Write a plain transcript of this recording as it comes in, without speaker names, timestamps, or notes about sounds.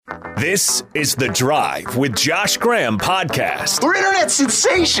This is The Drive with Josh Graham podcast. We're internet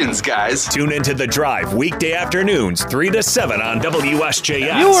sensations, guys. Tune into The Drive weekday afternoons, 3 to 7 on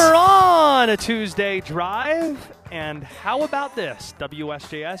WSJS. You are on a Tuesday drive, and how about this?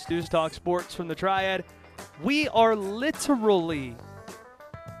 WSJS, News Talk Sports from the Triad. We are literally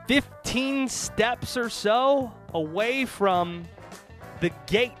 15 steps or so away from the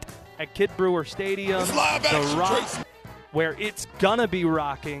gate at Kidd Brewer Stadium, the Rock, where it's gonna be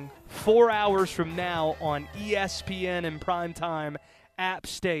rocking 4 hours from now on ESPN in primetime. App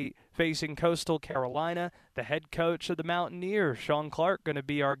State facing Coastal Carolina. The head coach of the Mountaineers, Shawn Clark, going to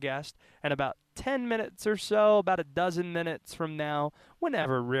be our guest. And about 10 minutes or so, about a dozen minutes from now,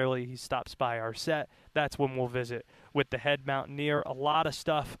 whenever really he stops by our set, that's when we'll visit with the head Mountaineer. A lot of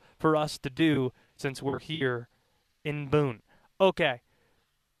stuff for us to do since we're here in Boone. Okay,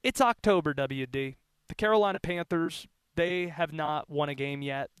 it's October, WD. The Carolina Panthers, they have not won a game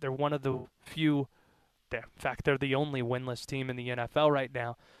yet. They're one of the few, in fact, they're the only winless team in the NFL right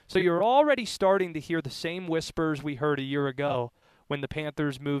now. So you're already starting to hear the same whispers we heard a year ago when the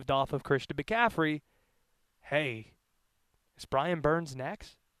Panthers moved off of Christian McCaffrey. Hey, is Brian Burns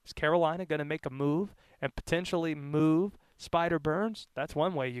next? Is Carolina going to make a move and potentially move Spider Burns? That's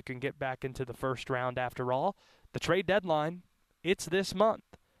one way you can get back into the first round after all. The trade deadline, it's this month.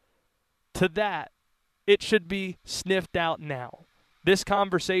 To that, it should be sniffed out now. This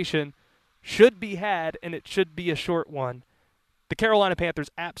conversation should be had, and it should be a short one. The Carolina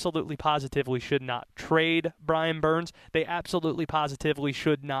Panthers absolutely positively should not trade Brian Burns. They absolutely positively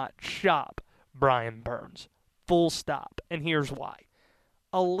should not shop Brian Burns. Full stop. And here's why.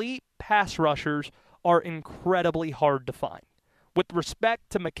 Elite pass rushers are incredibly hard to find. With respect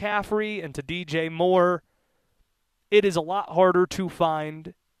to McCaffrey and to DJ Moore, it is a lot harder to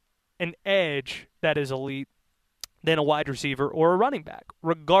find an edge that is elite than a wide receiver or a running back,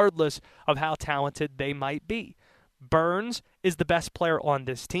 regardless of how talented they might be. Burns is the best player on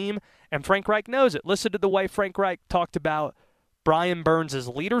this team, and Frank Reich knows it. Listen to the way Frank Reich talked about Brian Burns'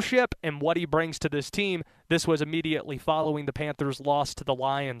 leadership and what he brings to this team. This was immediately following the Panthers' loss to the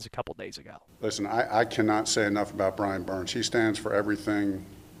Lions a couple days ago. Listen, I cannot say enough about Brian Burns. He stands for everything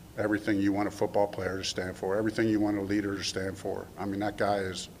you want a football player to stand for, everything you want a leader to stand for. I mean, that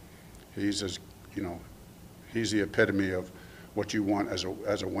guy he's the epitome of what you want as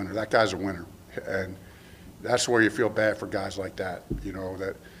a winner. That guy's a winner, and that's where you feel bad for guys like that. You know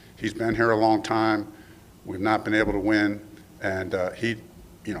that he's been here a long time. We've not been able to win, and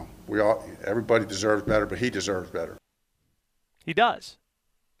everybody deserves better, but he deserves better. He does.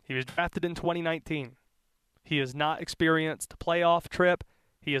 He was drafted in 2019. He has not experienced a playoff trip.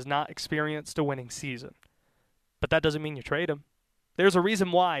 He has not experienced a winning season. But that doesn't mean you trade him. There's a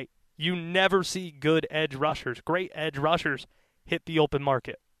reason why you never see good edge rushers, great edge rushers, hit the open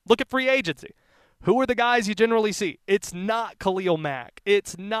market. Look at free agency. Who are the guys you generally see? It's not Khalil Mack.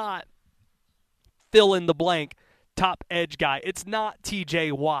 It's not fill in the blank top edge guy. It's not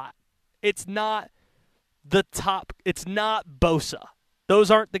TJ Watt. It's not it's not Bosa. Those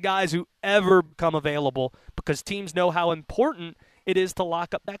aren't the guys who ever become available because teams know how important it is to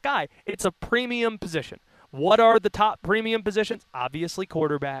lock up that guy. It's a premium position. What are the top premium positions? Obviously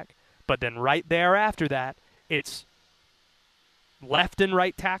quarterback. But then right there after that, it's left and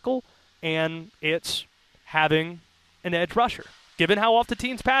right tackle, and it's having an edge rusher. Given how often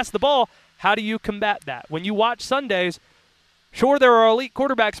teams pass the ball, how do you combat that? When you watch Sundays, sure, there are elite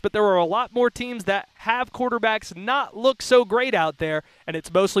quarterbacks, but there are a lot more teams that have quarterbacks not look so great out there, and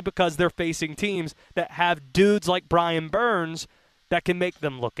it's mostly because they're facing teams that have dudes like Brian Burns that can make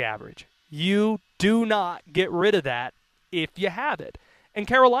them look average. You do not get rid of that if you have it. And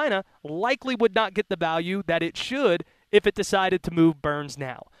Carolina likely would not get the value that it should if it decided to move Burns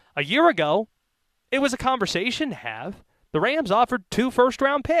now. A year ago, it was a conversation to have. The Rams offered 2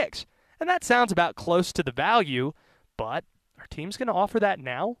 first-round picks, and that sounds about close to the value, but are teams going to offer that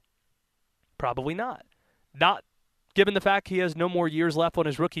now? Probably not. Not given the fact he has no more years left on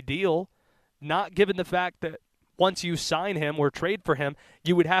his rookie deal, not given the fact that once you sign him or trade for him,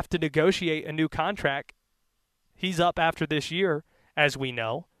 you would have to negotiate a new contract. He's up after this year, as we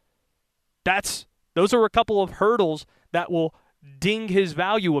know. Those are a couple of hurdles that will ding his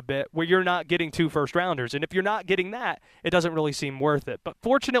value a bit where you're not getting 2 first-rounders. And if you're not getting that, it doesn't really seem worth it. But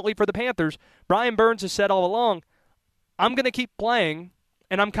fortunately for the Panthers, Brian Burns has said all along, I'm going to keep playing,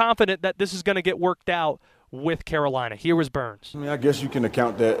 and I'm confident that this is going to get worked out with Carolina. Here was Burns. I mean, I guess you can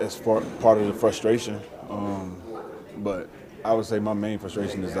account that as part of the frustration. But I would say my main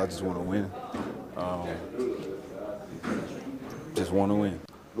frustration is I just want to win. Just want to win.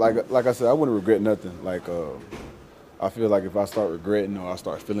 Like I said, I wouldn't regret nothing. I feel like if I start regretting or I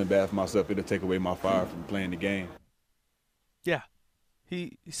start feeling bad for myself, it'll take away my fire from playing the game. Yeah.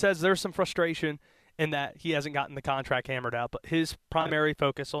 He says there's some frustration in that he hasn't gotten the contract hammered out, but his primary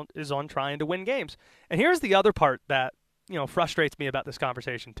focus is on trying to win games. And here's the other part that, frustrates me about this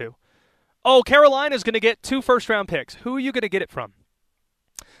conversation too. Oh, Carolina's going to get 2 first-round picks. Who are you going to get it from?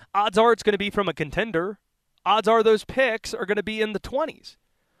 Odds are it's going to be from a contender. Odds are those picks are going to be in the 20s.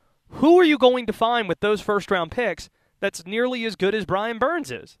 Who are you going to find with those first-round picks that's nearly as good as Brian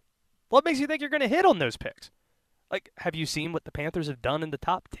Burns is? What makes you think you're going to hit on those picks? Like, have you seen what the Panthers have done in the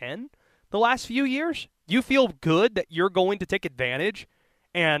top 10 the last few years? You feel good that you're going to take advantage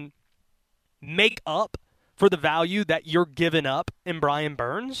and make up for the value that you're giving up in Brian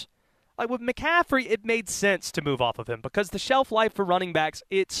Burns? Like with McCaffrey, it made sense to move off of him because the shelf life for running backs,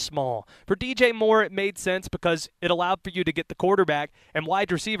 it's small. For DJ Moore, it made sense because it allowed for you to get the quarterback, and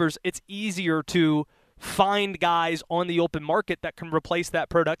wide receivers, it's easier to find guys on the open market that can replace that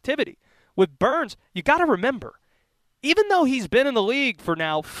productivity. With Burns, you got to remember, even though he's been in the league for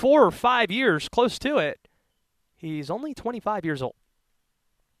now 4 or 5 years, close to it, he's only 25 years old.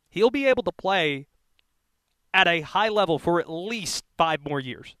 He'll be able to play at a high level for at least 5 more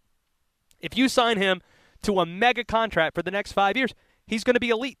years. If you sign him to a mega contract for the next 5 years, he's going to be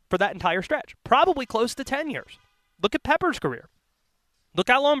elite for that entire stretch, probably close to 10 years. Look at Pepper's career. Look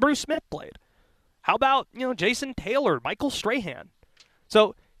how long Bruce Smith played. How about, Jason Taylor, Michael Strahan?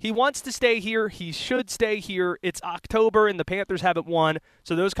 So he wants to stay here. He should stay here. It's October and the Panthers haven't won,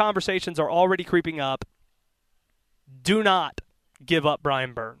 so those conversations are already creeping up. Do not give up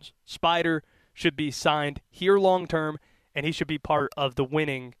Brian Burns. Spider should be signed here long term, and he should be part of the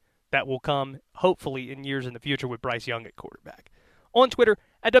winning that will come, hopefully, in years in the future with Bryce Young at quarterback. On Twitter,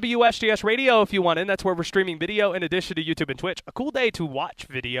 at WSJS Radio if you want in. That's where we're streaming video in addition to YouTube and Twitch. A cool day to watch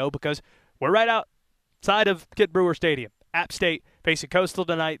video because we're right outside of Kidd Brewer Stadium. App State facing Coastal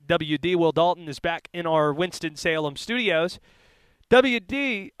tonight. WD Will Dalton is back in our Winston-Salem studios.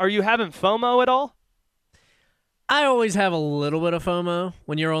 WD, are you having FOMO at all? I always have a little bit of FOMO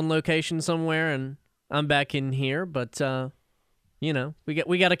when you're on location somewhere and I'm back in here, but we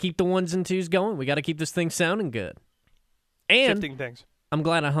got to keep the 1s and 2s going. We got to keep this thing sounding good. And Shifting things. I'm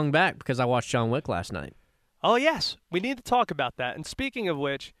glad I hung back because I watched John Wick last night. Oh, yes. We need to talk about that. And speaking of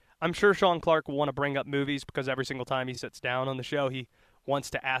which, I'm sure Shawn Clark will want to bring up movies because every single time he sits down on the show, he wants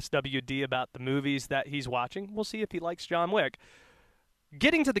to ask WD about the movies that he's watching. We'll see if he likes John Wick.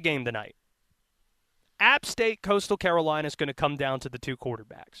 Getting to the game tonight. App State, Coastal Carolina is going to come down to the 2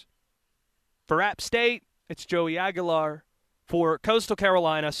 quarterbacks. For App State, it's Joey Aguilar. For Coastal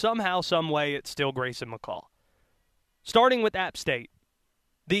Carolina, somehow, some way, it's still Grayson McCall. Starting with App State,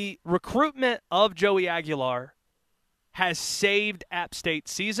 the recruitment of Joey Aguilar has saved App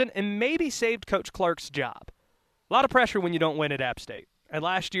State's season and maybe saved Coach Clark's job. A lot of pressure when you don't win at App State. And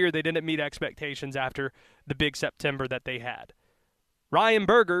last year, they didn't meet expectations after the big September that they had. Ryan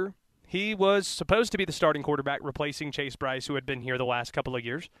Berger, he was supposed to be the starting quarterback replacing Chase Bryce, who had been here the last couple of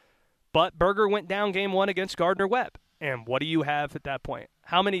years. But Berger went down game 1 against Gardner-Webb. And what do you have at that point?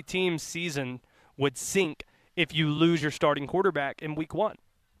 How many teams' season would sink if you lose your starting quarterback in week 1?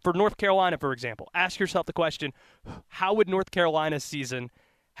 For North Carolina, for example, ask yourself the question, how would North Carolina's season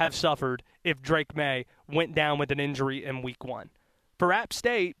have suffered if Drake May went down with an injury in week 1? For App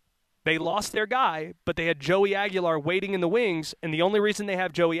State, they lost their guy, but they had Joey Aguilar waiting in the wings, and the only reason they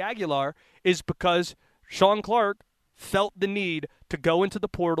have Joey Aguilar is because Shawn Clark felt the need to go into the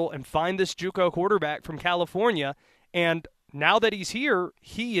portal and find this JUCO quarterback from California. And now that he's here,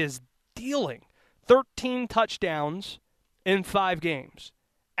 he is dealing 13 touchdowns in 5 games.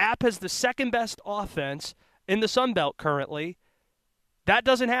 App has the second best offense in the Sun Belt currently. That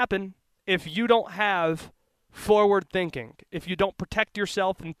doesn't happen if you don't have forward thinking, if you don't protect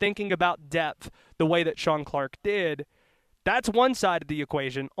yourself and thinking about depth the way that Shawn Clark did. That's one side of the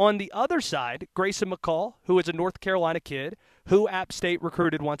equation. On the other side, Grayson McCall, who is a North Carolina kid, who App State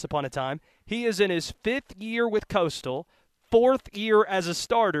recruited once upon a time. He is in his 5th year with Coastal, 4th year as a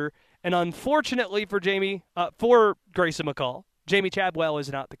starter, and unfortunately for Grayson McCall, Jamie Chadwell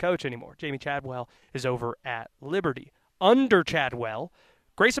is not the coach anymore. Jamie Chadwell is over at Liberty. Under Chadwell,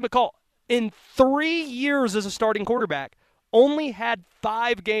 Grayson McCall, in 3 years as a starting quarterback, only had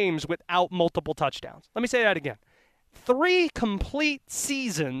 5 games without multiple touchdowns. Let me say that again. 3 complete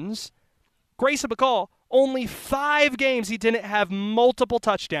seasons, Grayson McCall, only 5 games he didn't have multiple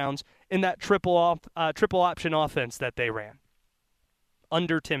touchdowns in that triple option offense that they ran.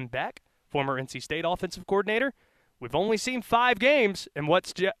 Under Tim Beck, former NC State offensive coordinator, we've only seen 5 games in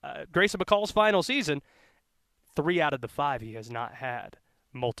what's Grayson McCall's final season. 3 out of the 5 he has not had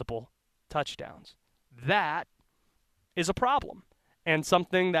multiple touchdowns. That is a problem and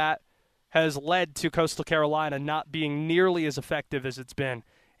something that has led to Coastal Carolina not being nearly as effective as it's been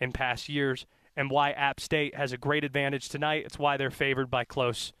in past years, and why App State has a great advantage tonight. It's why they're favored by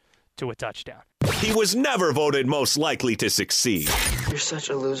close to a touchdown. He was never voted most likely to succeed. You're such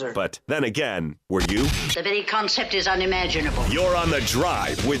a loser. But then again, were you? The very concept is unimaginable. You're on The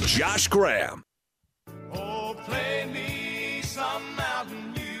Drive with Josh Graham. Oh, play me some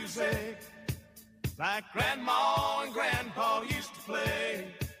mountain music like Grandma and Grandpa used to play.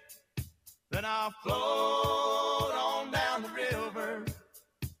 Then I'll float on down the river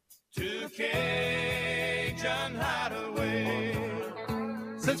to Cajun Hideaway.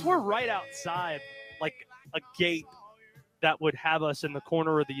 Since we're right outside, like a gate that would have us in the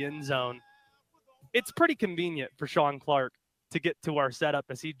corner of the end zone, it's pretty convenient for Shawn Clark to get to our setup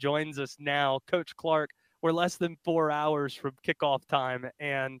as he joins us now. Coach Clark, we're less than 4 hours from kickoff time.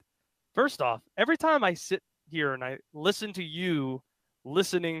 And first off, every time I sit here and I listen to you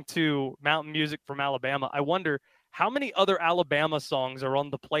listening to mountain music from Alabama, I wonder how many other Alabama songs are on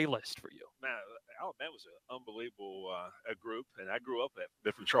the playlist for you? Man, Alabama was an unbelievable a group, and I grew up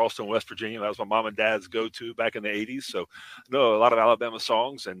from Charleston, West Virginia. That was my mom and dad's go-to back in the 80s. So I know a lot of Alabama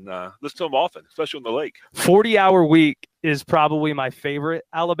songs and listen to them often, especially on the lake. 40-Hour Week is probably my favorite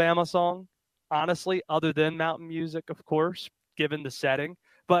Alabama song, honestly, other than mountain music, of course, given the setting.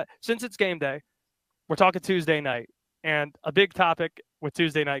 But since it's game day, we're talking Tuesday night, and a big topic with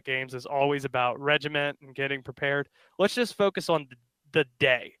Tuesday night games is always about regiment and getting prepared. Let's just focus on the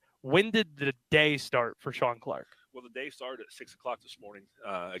day. When did the day start for Shawn Clark? Well, the day started at 6 o'clock this morning.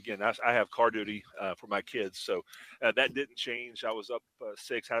 Again, I have car duty for my kids, so that didn't change. I was up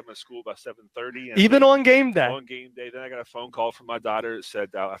 6, had them at school by 7:30. Even on game day? On game day. Then I got a phone call from my daughter that said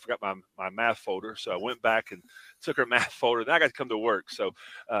I forgot my math folder, so I went back and took her math folder. Then I got to come to work. So,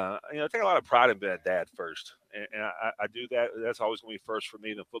 I take a lot of pride in being a dad first. And I do that. That's always going to be first for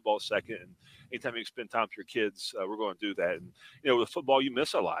me, then football second. And anytime you can spend time with your kids, we're going to do that. And, with football, you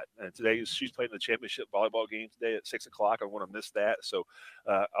miss a lot. And today she's playing the championship volleyball game today at 6 o'clock. I want to miss that. So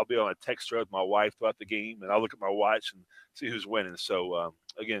I'll be on a text thread with my wife throughout the game, and I'll look at my watch and see who's winning. So,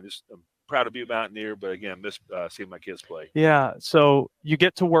 again, I'm proud to be a Mountaineer, but, again, miss seeing my kids play. Yeah. So you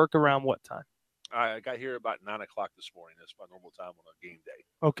get to work around what time? I got here about 9 o'clock this morning. That's my normal time on a game day.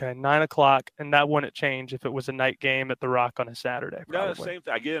 Okay, 9 o'clock, and that wouldn't change if it was a night game at the Rock on a Saturday. Yeah, same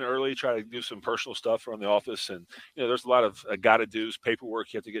thing. I get in early, try to do some personal stuff around the office, and there's a lot of gotta do's,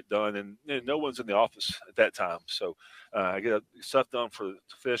 paperwork you have to get done, and no one's in the office at that time. So I get stuff done to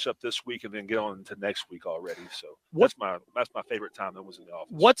finish up this week, and then get on to next week already. So that's my favorite time. No one's in the office.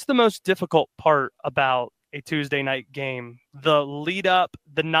 What's the most difficult part about a Tuesday night game? The lead up,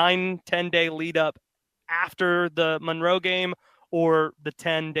 the 9-10 day lead up after the Monroe game, or the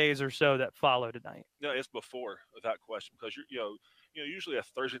 10 days or so that follow tonight? No, it's before, without question, because usually a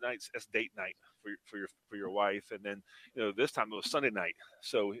Thursday night is date night for your wife, and then this time it was Sunday night,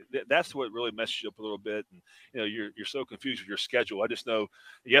 so that's what really messes you up a little bit, and you're so confused with your schedule. I just know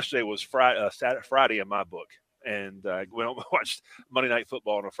yesterday was Friday in my book, and we don't watch Monday Night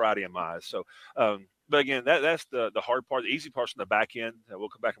Football on a Friday in my eyes. So, but again, that's the hard part. The easy part's on the back end. We'll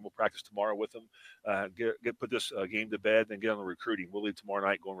come back and we'll practice tomorrow with them. Put this game to bed, and get on the recruiting. We'll leave tomorrow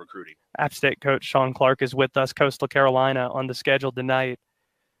night going recruiting. App State coach Shawn Clark is with us, Coastal Carolina, on the schedule tonight.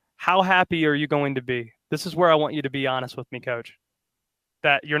 How happy are you going to be? This is where I want you to be honest with me, Coach,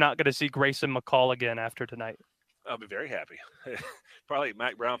 that you're not going to see Grayson McCall again after tonight. I'll be very happy. Probably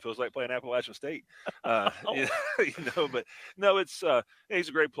Mac Brown feels like playing Appalachian State, but no, it's he's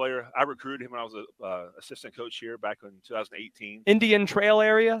a great player. I recruited him when I was an assistant coach here back in 2018. Indian Trail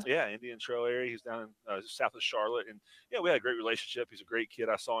area? Yeah, Indian Trail area. He's down south of Charlotte, and we had a great relationship. He's a great kid.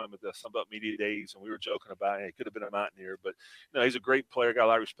 I saw him at the Sunbelt Media Days, and we were joking about it. He could have been a Mountaineer, but he's a great player. Got a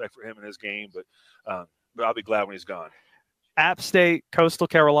lot of respect for him in his game, but I'll be glad when he's gone. App State, Coastal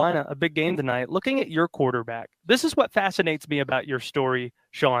Carolina, a big game tonight. Looking at your quarterback, this is what fascinates me about your story,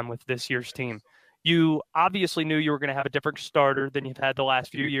 Shawn, with this year's team. You obviously knew you were going to have a different starter than you've had the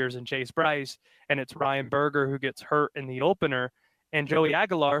last few years in Chase Bryce, and it's Ryan Berger who gets hurt in the opener, and Joey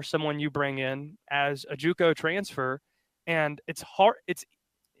Aguilar, someone you bring in as a JUCO transfer, and it's hard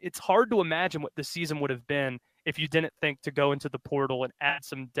to imagine what the season would have been if you didn't think to go into the portal and add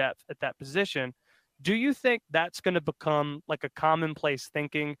some depth at that position. Do you think that's going to become like a commonplace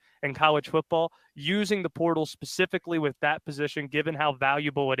thinking in college football, using the portal specifically with that position, given how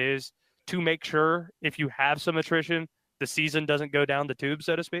valuable it is to make sure if you have some attrition, the season doesn't go down the tube,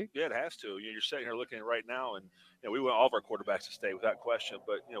 so to speak? Yeah, it has to. You're sitting here looking at it right now, and we want all of our quarterbacks to stay without question.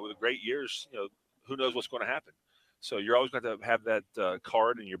 But with the great years, who knows what's going to happen? So you're always going to have that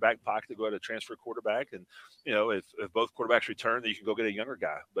card in your back pocket to go ahead and transfer quarterback. And, if both quarterbacks return, then you can go get a younger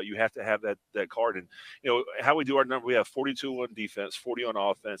guy. But you have to have that card. And, how we do our number, we have 42 on defense, 40 on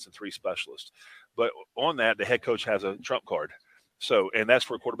offense, and 3 specialists. But on that, the head coach has a trump card. So, and that's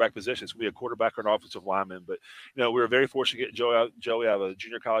for quarterback positions. We have a quarterback or an offensive lineman. But, we were very fortunate to get Joey out of a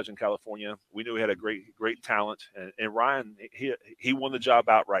junior college in California. We knew he had a great talent. And Ryan, he won the job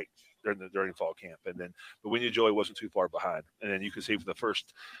outright during fall camp. But we knew Joey wasn't too far behind. And then you can see for the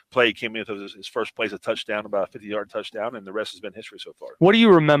first play he came in with his first play is a touchdown, about a 50-yard touchdown, and the rest has been history so far. What do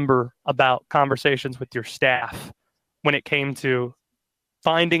you remember about conversations with your staff when it came to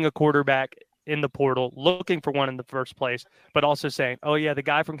finding a quarterback in the portal, looking for one in the first place, but also saying, oh, yeah, the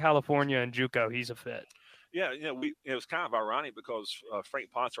guy from California and JUCO, he's a fit? Yeah, it was kind of ironic because Frank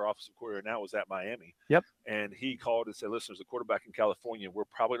Ponce, our offensive coordinator now, was at Miami. Yep. And he called and said, listen, there's a quarterback in California. We're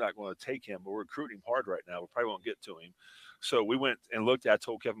probably not going to take him, but we're recruiting him hard right now. We probably won't get to him. So we went and looked at, I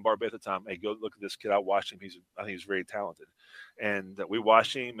told Kevin Barbet at the time, hey, go look at this kid. I watched him. I think he's very talented. And we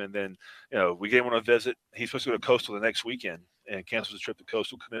watched him, and then, we gave him a visit. He's supposed to go to Coastal the next weekend and cancels his trip to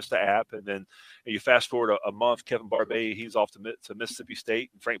Coastal, commits to App. And then you fast forward a month, Kevin Barbet, he's off to Mississippi State,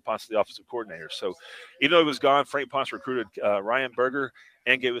 and Frank Ponce, the offensive coordinator. So even though he was gone, Frank Ponce recruited Ryan Berger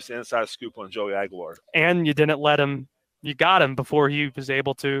and gave us the inside scoop on Joey Aguilar. And you didn't let him. You got him before he was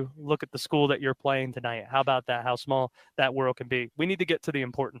able to look at the school that you're playing tonight. How about that? How small that world can be. We need to get to the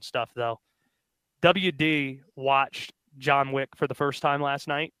important stuff, though. WD watched John Wick for the first time last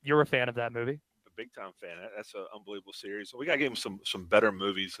night. You're a fan of that movie. Big time fan. That's an unbelievable series. So we got to give him some better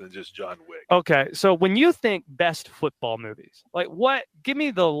movies than just John Wick. Okay, so when you think best football movies, like what? Give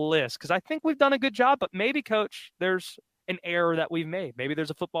me the list, because I think we've done a good job. But maybe, Coach, there's an error that we've made. Maybe there's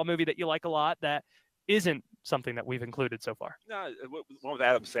a football movie that you like a lot that isn't something that we've included so far. No, one with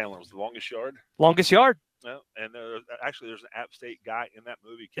Adam Sandler was The Longest Yard. Longest Yard. No, and there's an App State guy in that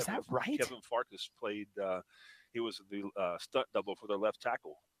movie. Is that right? Kevin Farkas played. He was the stunt double for their left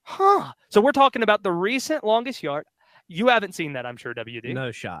tackle. Huh. So we're talking about the recent Longest Yard. You haven't seen that, I'm sure, WD.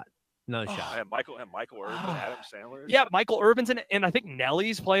 No shot. And Michael Irvin, Adam Sandler. Yeah, Michael Irvin's in it, and I think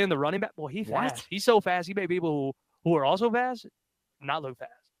Nelly's playing the running back. Well, he's fast. He's so fast. He made people who are also fast not look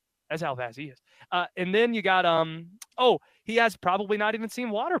fast. That's how fast he is. And then you got he has probably not even seen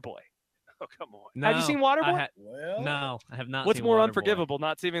Waterboy. Oh, come on. Have you seen Waterboy? No, I have not. What's seen more Waterboy. unforgivable,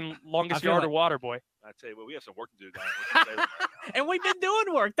 not seeing Longest Yard or Waterboy? I tell you what, we have some work to do down. And we've been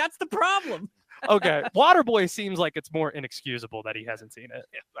doing work. That's the problem. Okay, Waterboy seems like it's more inexcusable that he hasn't seen it.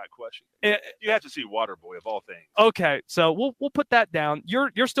 Yeah, without question. You have to see Waterboy of all things. Okay, so we'll put that down.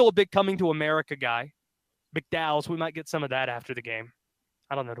 You're still a big Coming to America guy. McDowell's. We might get some of that after the game.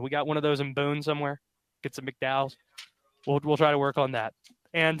 I don't know. Do we got one of those in Boone somewhere? Get some McDowell's. We'll try to work on that.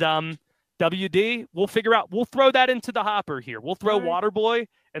 And WD, we'll figure out. We'll throw that into the hopper here. We'll throw Waterboy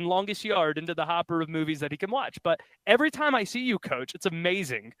and Longest Yard into the hopper of movies that he can watch. But every time I see you, Coach, it's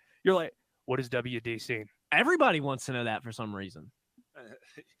amazing. You're like, what has WD seen? Everybody wants to know that for some reason.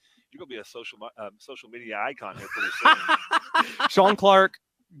 You're gonna be a social media icon here pretty soon. Shawn Clark,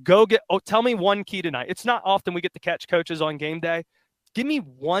 tell me one key tonight. It's not often we get to catch coaches on game day. Give me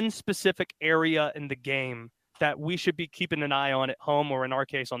one specific area in the game that we should be keeping an eye on at home, or in our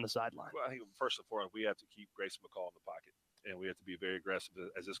case, on the sideline. Well, I think first and foremost, we have to keep Grayson McCall in the pocket, and we have to be very aggressive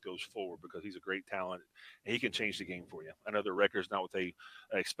as this goes forward, because he's a great talent and he can change the game for you. I know their record's not what they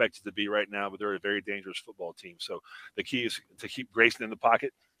expect it to be right now, but they're a very dangerous football team. So the key is to keep Grayson in the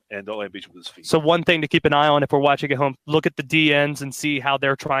pocket and don't let him beat you with his feet. So one thing to keep an eye on if we're watching at home, look at the DNs and see how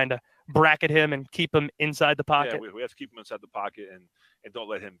they're trying to bracket him and keep him inside the pocket. Yeah, we have to keep him inside the pocket and don't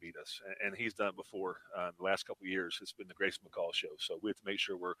let him beat us. And he's done it before. The last couple of years, it's been the Grayson McCall show. So we have to make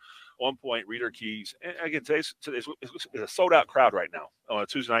sure we're on point, read our keys. And again, today's a sold-out crowd right now on a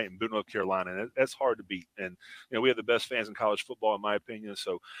Tuesday night in Boone, North Carolina. And that's hard to beat. And, we have the best fans in college football, in my opinion.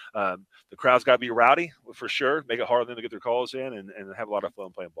 So the crowd's got to be rowdy for sure. Make it hard for them to get their calls in and have a lot of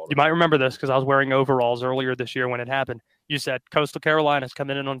fun playing ball. You might remember this because I was wearing overalls earlier this year when it happened. You said, Coastal Carolina's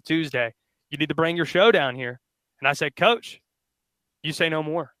coming in on Tuesday. You need to bring your show down here. And I said, Coach, you say no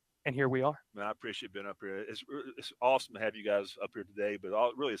more. And here we are. Man, I appreciate being up here. It's awesome to have you guys up here today, but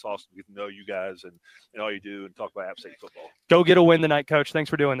really it's awesome to get to know you guys and all you do and talk about App State football. Go get a win tonight, Coach. Thanks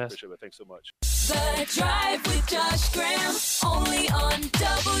for doing this. Appreciate it. Thanks so much. The Drive with Josh Graham, only on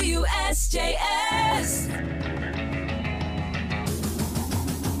WSJS.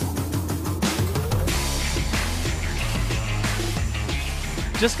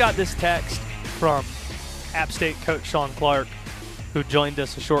 Just got this text from App State coach Shawn Clark, who joined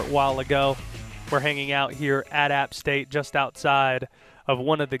us a short while ago. We're hanging out here at App State, just outside of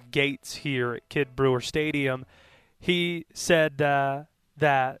one of the gates here at Kidd Brewer Stadium. he said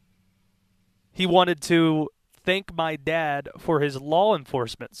that he wanted to thank my dad for his law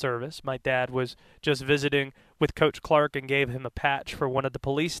enforcement service. My dad was just visiting with Coach Clark and gave him a patch for one of the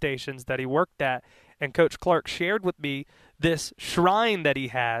police stations that he worked at. And Coach Clark shared with me this shrine that he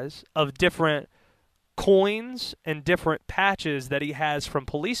has of different coins and different patches that he has from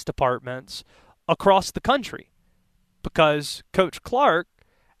police departments across the country. Because Coach Clark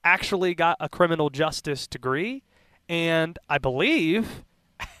actually got a criminal justice degree and I believe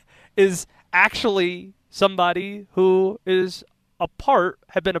is actually somebody who is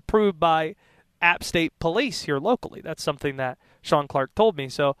had been approved by App State Police here locally. That's something that Shawn Clark told me.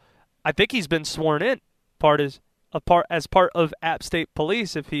 So I think he's been sworn in as part of App State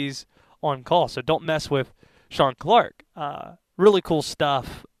Police if he's on call. So don't mess with Shawn Clark. Really cool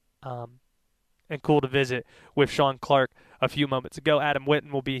stuff. And cool to visit with Shawn Clark a few moments ago. Adam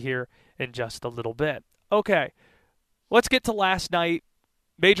Witten will be here in just a little bit. Okay, let's get to last night.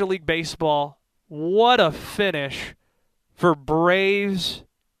 Major League Baseball. What a finish for Braves.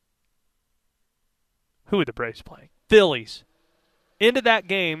 Who are the Braves playing? Phillies. Into that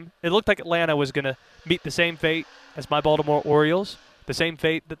game, it looked like Atlanta was going to meet the same fate as my Baltimore Orioles, the same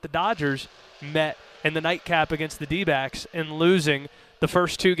fate that the Dodgers met in the nightcap against the D-backs in losing the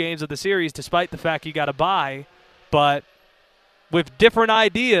first 2 games of the series, despite the fact you got a bye. But with different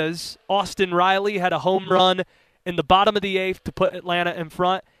ideas, Austin Riley had a home run in the bottom of the 8th to put Atlanta in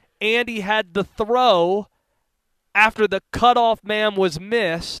front, and he had the throw after the cutoff man was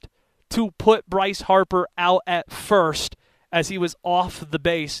missed to put Bryce Harper out at first as he was off the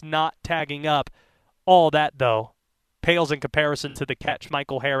base, not tagging up. All that, though, pales in comparison to the catch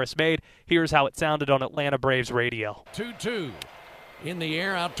Michael Harris made. Here's how it sounded on Atlanta Braves radio. 2-2. In the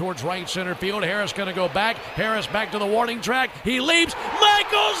air, out towards right center field. Harris going to go back. Harris back to the warning track. He leaps.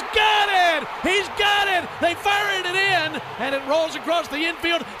 Michael's got it! He's got it! They fired it in, and it rolls across the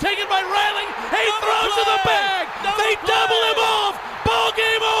infield. Taken by Riley. He throws to the bag. They double him off. Ball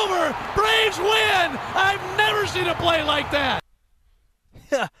game over. Braves win. I've never seen a play like that.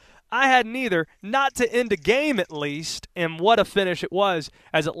 I hadn't either. Not to end a game, at least. And what a finish it was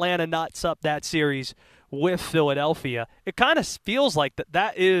as Atlanta knots up that series with Philadelphia. It kind of feels like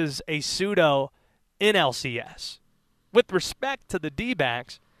that is a pseudo NLCS. With respect to the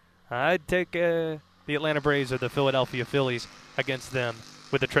D-backs, I'd take the Atlanta Braves or the Philadelphia Phillies against them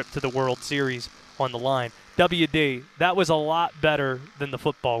with a trip to the World Series on the line. WD, that was a lot better than the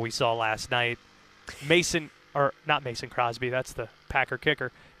football we saw last night. Not Mason Crosby, that's the Packer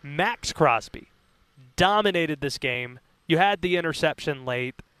kicker. Max Crosby dominated this game. You had the interception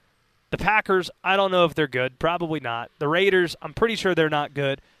late. The Packers, I don't know if they're good. Probably not. The Raiders, I'm pretty sure they're not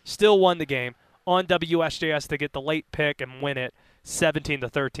good. Still won the game on WSJS to get the late pick and win it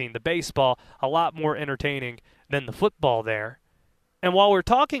 17-13. The baseball, a lot more entertaining than the football there. And while we're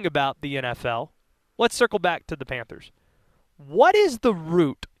talking about the NFL, let's circle back to the Panthers. What is the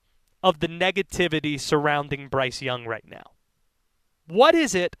root of the negativity surrounding Bryce Young right now? What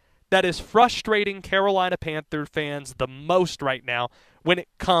is it that is frustrating Carolina Panther fans the most right now when it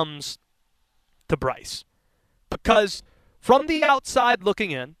comes to Bryce? Because from the outside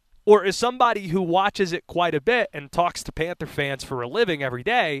looking in, or as somebody who watches it quite a bit and talks to Panther fans for a living every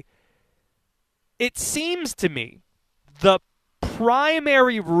day, it seems to me the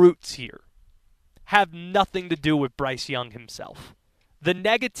primary roots here have nothing to do with Bryce Young himself. The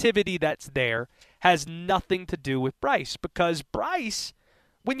negativity that's there has nothing to do with Bryce, because Bryce,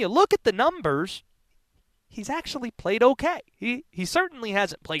 when you look at the numbers, he's actually played okay. He certainly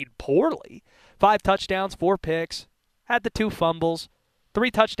hasn't played poorly. 5 touchdowns, 4 picks, had the 2 fumbles, 3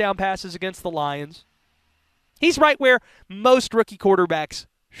 touchdown passes against the Lions. He's right where most rookie quarterbacks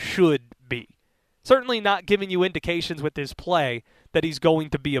should be. Certainly not giving you indications with his play that he's going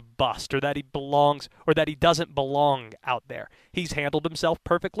to be a bust or that he belongs or that he doesn't belong out there. He's handled himself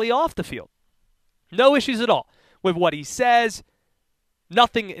perfectly off the field. No issues at all with what he says.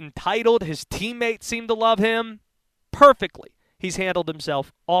 Nothing entitled. His teammates seem to love him perfectly. He's handled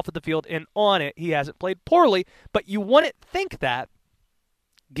himself off of the field, and on it, he hasn't played poorly, but you wouldn't think that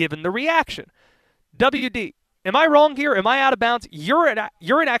given the reaction. WD, am I wrong here? Am I out of bounds? You're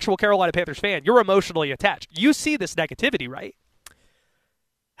an actual Carolina Panthers fan. You're emotionally attached. You see this negativity, right?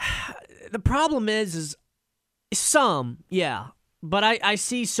 The problem is some, yeah. But I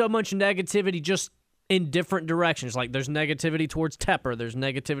see so much negativity just in different directions. Like there's negativity towards Tepper. There's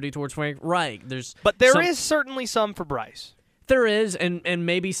negativity towards Frank Reich. But there is certainly some for Bryce. There is, and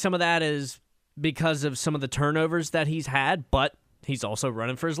maybe some of that is because of some of the turnovers that he's had, but he's also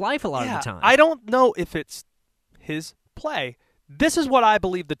running for his life a lot of the time. I don't know if it's his play. This is what I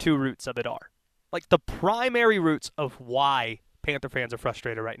believe the 2 roots of it are. Like the primary roots of why Panther fans are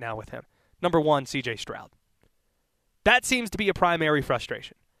frustrated right now with him. Number one, C.J. Stroud. That seems to be a primary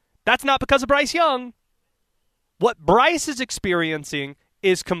frustration. That's not because of Bryce Young. What Bryce is experiencing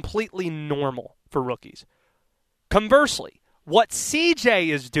is completely normal for rookies. Conversely, what C.J.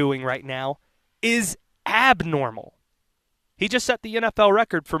 is doing right now is abnormal. He just set the NFL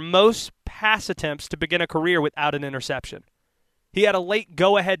record for most pass attempts to begin a career without an interception. He had a late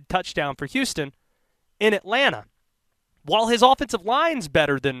go-ahead touchdown for Houston in Atlanta. While his offensive line's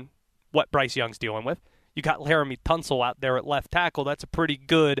better than what Bryce Young's dealing with, you got Laramie Tunsil out there at left tackle. That's a pretty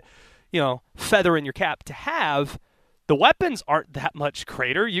good, feather in your cap to have. The weapons aren't that much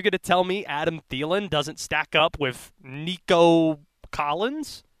greater. You going to tell me Adam Thielen doesn't stack up with Nico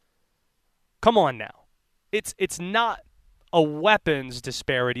Collins? Come on now. It's not a weapons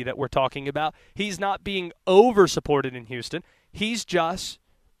disparity that we're talking about. He's not being over-supported in Houston. He's just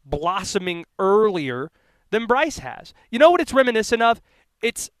blossoming earlier than Bryce has. You know what it's reminiscent of?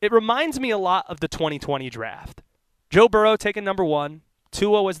 It reminds me a lot of the 2020 draft. Joe Burrow taken number 1.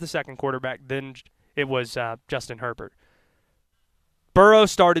 Tua was the second quarterback. Then it was Justin Herbert. Burrow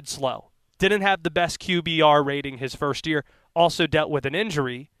started slow. Didn't have the best QBR rating his first year. Also dealt with an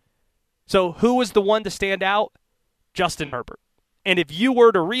injury. So who was the one to stand out? Justin Herbert. And if you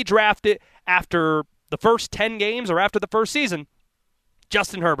were to redraft it after the first 10 games or after the first season,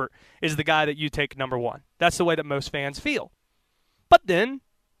 Justin Herbert is the guy that you take number 1. That's the way that most fans feel. But then,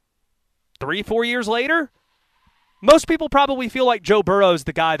 3-4 years later, most people probably feel like Joe Burrow is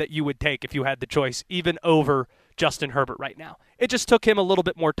the guy that you would take if you had the choice, even over Justin Herbert right now. It just took him a little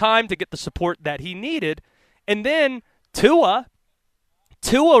bit more time to get the support that he needed. And then Tua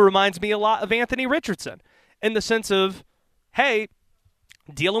reminds me a lot of Anthony Richardson in the sense of, hey,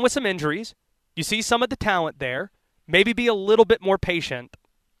 dealing with some injuries, you see some of the talent there, maybe be a little bit more patient.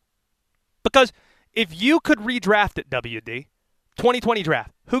 Because if you could redraft it, WD, 2020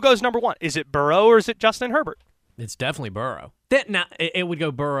 draft, who goes number 1? Is it Burrow or is it Justin Herbert? It's definitely Burrow. It would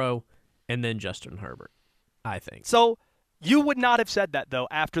go Burrow and then Justin Herbert, I think. So you would not have said that, though,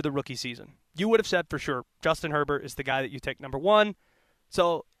 after the rookie season. You would have said for sure Justin Herbert is the guy that you take number 1.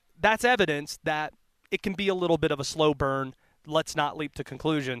 So that's evidence that it can be a little bit of a slow burn. Let's not leap to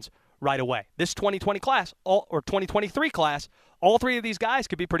conclusions right away. This 2020 class, or 2023 class, all three of these guys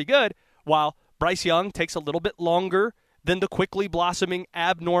could be pretty good, while Bryce Young takes a little bit longer than the quickly blossoming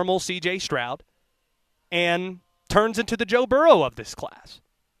abnormal C.J. Stroud and turns into the Joe Burrow of this class.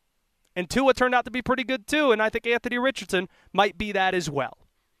 And Tua turned out to be pretty good too, and I think Anthony Richardson might be that as well.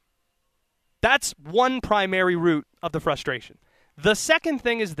 That's one primary root of the frustration. The second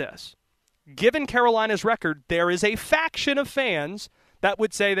thing is this. Given Carolina's record, there is a faction of fans that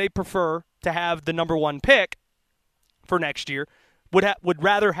would say they prefer to have the number 1 pick for next year, would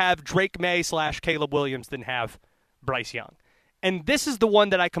rather have Drake May / Caleb Williams than have Bryce Young. And this is the one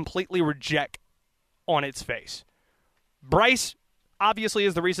that I completely reject on its face. Bryce obviously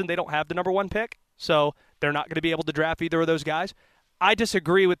is the reason they don't have the number 1 pick, so they're not going to be able to draft either of those guys. I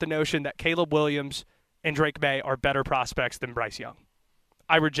disagree with the notion that Caleb Williams and Drake May are better prospects than Bryce Young.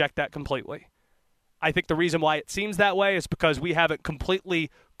 I reject that completely. I think the reason why it seems that way is because we haven't completely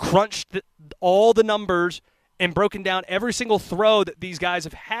crunched all the numbers and broken down every single throw that these guys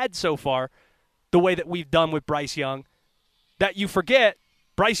have had so far the way that we've done with Bryce Young. That you forget,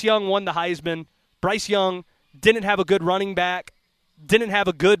 Bryce Young won the Heisman. Bryce Young didn't have a good running back, didn't have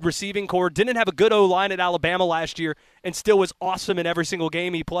a good receiving core, didn't have a good O-line at Alabama last year, and still was awesome in every single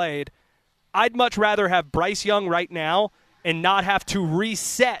game he played. I'd much rather have Bryce Young right now and not have to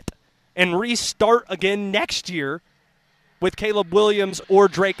reset and restart again next year with Caleb Williams or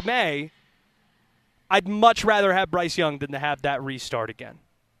Drake May. I'd much rather have Bryce Young than to have that restart again.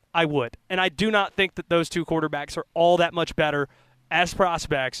 I would. And I do not think that those two quarterbacks are all that much better as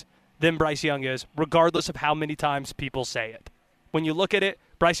prospects than Bryce Young is, regardless of how many times people say it. When you look at it,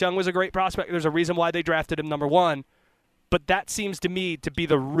 Bryce Young was a great prospect. There's a reason why they drafted him number 1. But that seems to me to be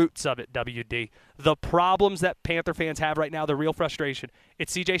the roots of it, WD. The problems that Panther fans have right now, the real frustration,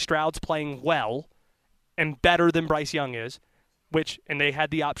 it's C.J. Stroud's playing well and better than Bryce Young is, and they had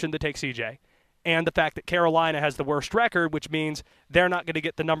the option to take C.J., and the fact that Carolina has the worst record, which means they're not going to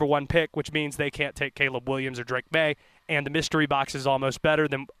get the number 1 pick, which means they can't take Caleb Williams or Drake May, and the mystery box is always better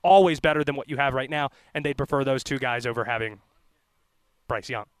than what you have right now, and they'd prefer those two guys over having Bryce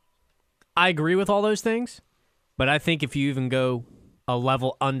Young. I agree with all those things. But I think if you even go a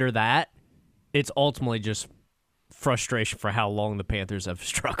level under that, it's ultimately just frustration for how long the Panthers have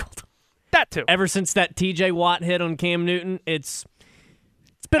struggled. That too. Ever since that TJ Watt hit on Cam Newton, it's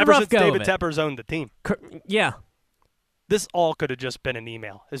been Ever a rough since go David of it. Tepper's owned the team. Yeah. This all could have just been an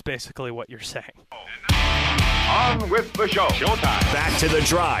email, is basically what you're saying. On with the show. Showtime. Back to the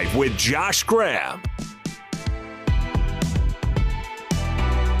Drive with Josh Graham.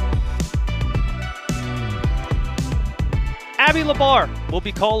 Abby Labar will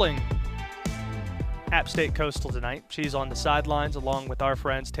be calling App State Coastal tonight. She's on the sidelines along with our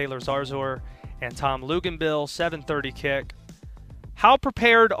friends Taylor Zarzor and Tom Luganbill. 7:30 kick. How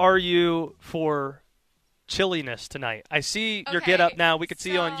prepared are you for chilliness tonight? I see your get up now. We can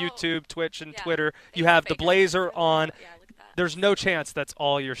see you on YouTube, Twitch, and Twitter. You have the blazer on. Yeah, look at that. There's no chance that's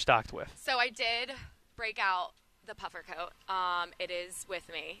all you're stocked with. So I did break out the puffer coat. It is with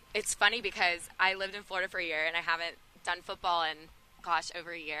me. It's funny because I lived in Florida for a year and I haven't done football in over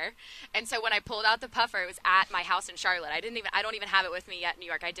a year. And so when I pulled out the puffer, it was at my house in Charlotte. I don't even have it with me yet in New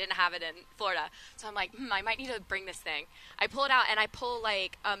York. I didn't have it in Florida. So I'm like, I might need to bring this thing. I pull it out and I pull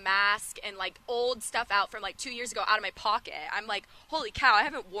like a mask and like old stuff out from like 2 years ago out of my pocket. I'm like, holy cow, I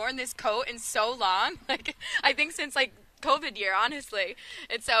haven't worn this coat in so long. Like I think since like COVID year, honestly.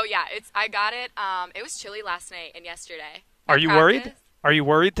 And so yeah, I got it. It was chilly last night and yesterday. Are you worried? Are you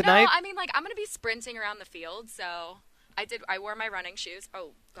worried tonight? No, I mean like I'm gonna be sprinting around the field, so I wore my running shoes.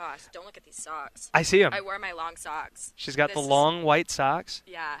 Oh, gosh, don't look at these socks. I see them. I wore my long socks. She's got the long white socks.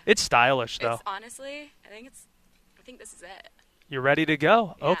 Yeah. It's stylish, though. It's honestly, I think this is it. You're ready to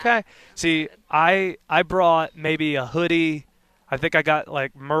go? Yeah. Okay. See, I brought maybe a hoodie. I think I got,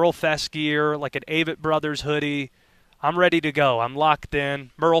 like, Merle Fest gear, like an Avett Brothers hoodie. I'm ready to go. I'm locked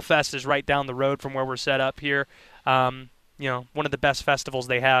in. Merle Fest is right down the road from where we're set up here. One of the best festivals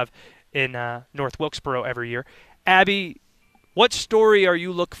they have in North Wilkesboro every year. Abby, what story are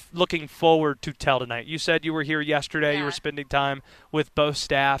you looking forward to tell tonight? You said you were here yesterday. You were spending time with both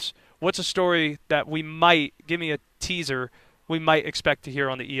staffs. What's a story that give me a teaser, we might expect to hear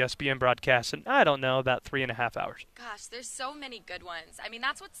on the ESPN broadcast in, I don't know, about 3.5 hours? Gosh, there's so many good ones. I mean,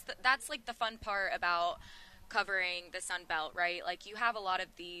 that's like the fun part about covering the Sun Belt, right? Like you have a lot of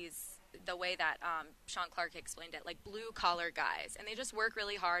these, the way that Shawn Clark explained it, like blue-collar guys, and they just work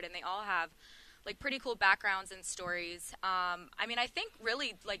really hard, and they all have like pretty cool backgrounds and stories. I mean, I think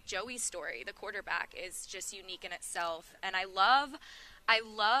really like Joey's story, the quarterback, is just unique in itself. And I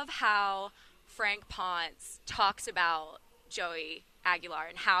love how Frank Ponce talks about Joey Aguilar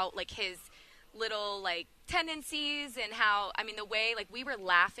and how like his little like tendencies and how, I mean, the way like we were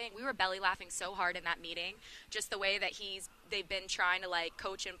belly laughing so hard in that meeting, just the way that they've been trying to like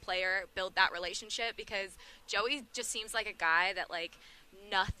coach and player build that relationship, because Joey just seems like a guy that like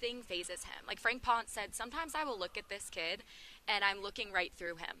nothing phases him. Like Frank Ponce said, sometimes I will look at this kid and I'm looking right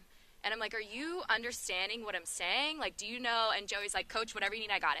through him. And I'm like, are you understanding what I'm saying? Like, do you know? And Joey's like, Coach, whatever you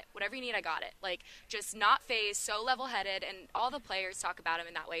need, I got it. Whatever you need, I got it. Like, just not phased, so level-headed, and all the players talk about him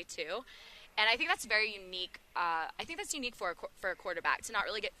in that way too. And I think that's very unique. I think that's unique for a quarterback to not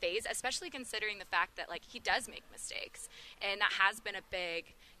really get phased, especially considering the fact that like he does make mistakes, and that has been a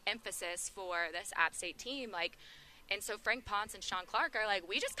big emphasis for this App State team. Like, and so Frank Ponce and Shawn Clark are like,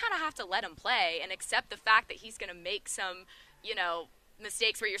 we just kind of have to let him play and accept the fact that he's going to make some,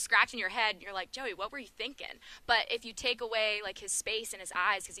 mistakes where you're scratching your head and you're like, Joey, what were you thinking? But if you take away like his space and his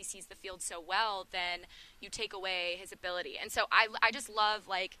eyes because he sees the field so well, then you take away his ability. And so I just love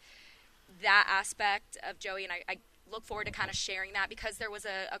like that aspect of Joey, and I look forward to kind of sharing that, because there was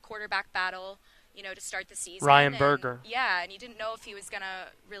a quarterback battle, to start the season. Ryan Berger. Yeah, and you didn't know if he was going to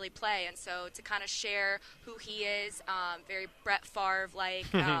really play. And so to kind of share who he is, very Brett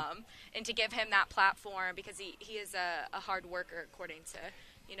Favre-like, and to give him that platform, because he is a hard worker, according to,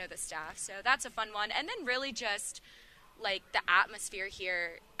 the staff. So that's a fun one. And then really just, like, the atmosphere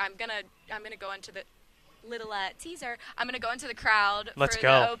here. I'm gonna go into the little teaser. I'm gonna go into the crowd for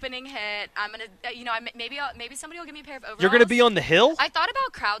the opening hit. I'm gonna, maybe somebody will give me a pair of overalls. You're gonna be on the hill? I thought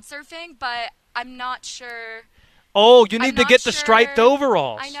about crowd surfing, but I'm not sure. Oh, you need to get the striped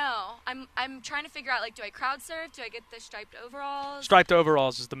overalls. I know. I'm trying to figure out, like, do I crowd surf? Do I get the striped overalls? Striped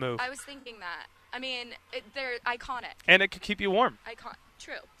overalls is the move. I was thinking that. I mean, they're iconic. And it could keep you warm.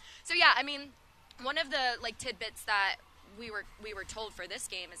 True. So yeah, I mean, one of the like tidbits that we were told for this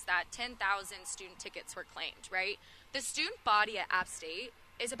game is that 10,000 student tickets were claimed, right? The student body at App State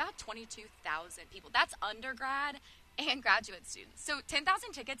is about 22,000 people. That's undergrad and graduate students. So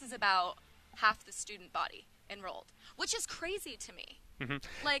 10,000 tickets is about half the student body enrolled, which is crazy to me. Mm-hmm.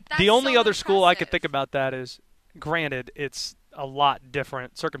 Like, that's the only so other impressive. school I could think about that is, granted, it's a lot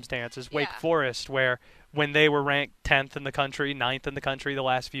different circumstances. Wake Forest, where when they were ranked 10th in the country, 9th in the country the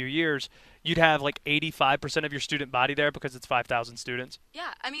last few years, you'd have like 85% of your student body there because it's 5,000 students.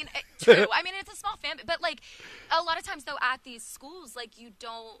 Yeah, I mean, true. I mean, it's a small family, but like a lot of times though at these schools, like you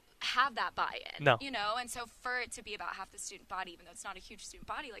don't have that buy-in. No. You know, and so for it to be about half the student body, even though it's not a huge student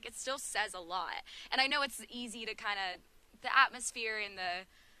body, like it still says a lot. And I know it's easy to kind of the atmosphere and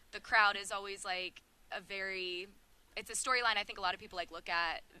the crowd is always like it's a storyline I think a lot of people like look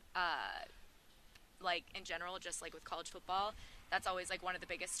at like in general, just like with college football. That's always like one of the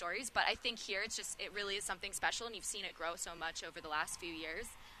biggest stories. But I think here it really is something special, and you've seen it grow so much over the last few years.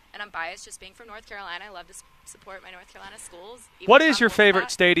 And I'm biased just being from North Carolina. I love to support my North Carolina schools. What is your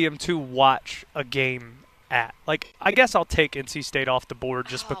favorite stadium to watch a game at? Like, I guess I'll take NC State off the board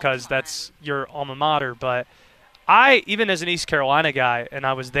just because that's your alma mater. But even as an East Carolina guy, and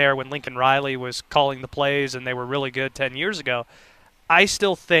I was there when Lincoln Riley was calling the plays and they were really good 10 years ago, I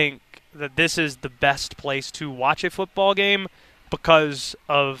still think that this is the best place to watch a football game because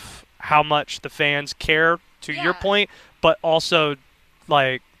of how much the fans care, to your point, but also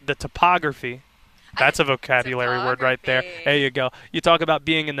like the topography. That's a vocabulary word right there. There you go. You talk about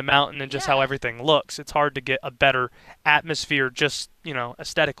being in the mountain and just how everything looks. It's hard to get a better atmosphere just,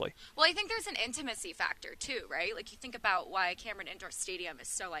 aesthetically. Well, I think there's an intimacy factor too, right? Like you think about why Cameron Indoor Stadium is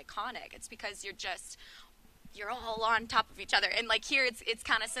so iconic. It's because you're all on top of each other, and like here it's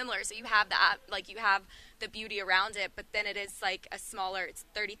kind of similar. So you have that, like you have the beauty around it, but then it is like a smaller. It's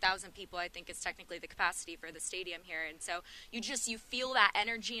 30,000 people, I think, is technically the capacity for the stadium here, and so you feel that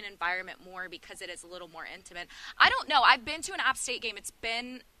energy and environment more because it is a little more intimate. I don't know. I've been to an App State game. It's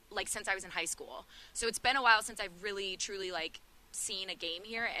been like since I was in high school, so it's been a while since I've really truly like seen a game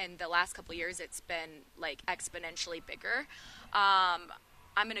here, and the last couple of years it's been like exponentially bigger.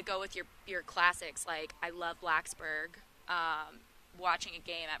 I'm going to go with your classics. Like, I love Blacksburg. Watching a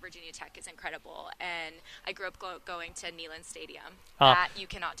game at Virginia Tech is incredible. And I grew up going to Neyland Stadium. You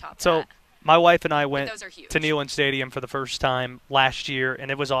cannot top that. So my wife and I went to Neyland Stadium for the first time last year,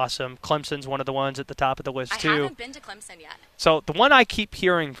 and it was awesome. Clemson's one of the ones at the top of the list, too. I haven't been to Clemson yet. So the one I keep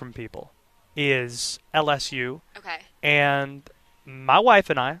hearing from people is LSU. Okay. And my wife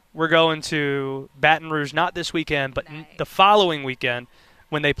and I, we're going to Baton Rouge, not this weekend, but the following weekend,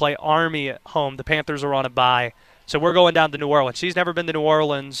 when they play Army at home. The Panthers are on a bye. So we're going down to New Orleans. She's never been to New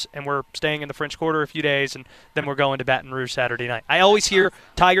Orleans, and we're staying in the French Quarter a few days, and then we're going to Baton Rouge Saturday night. I always hear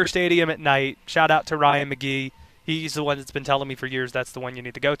Tiger Stadium at night. Shout out to Ryan McGee. He's the one that's been telling me for years that's the one you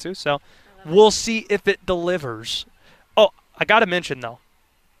need to go to. So we'll see if it delivers. Oh, I got to mention, though,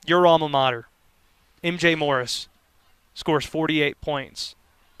 your alma mater, MJ Morris, scores 48 points.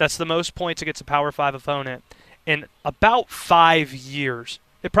 That's the most points against a Power 5 opponent in about 5 years.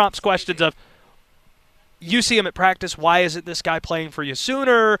 It prompts questions of, you see him at practice, why isn't this guy playing for you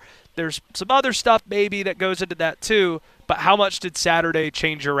sooner? There's some other stuff maybe that goes into that too, but how much did Saturday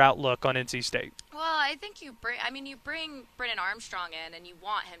change your outlook on NC State? Well, I think you bring Brennan Armstrong in and you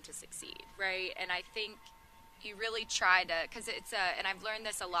want him to succeed, right? And I think you really try to, because and I've learned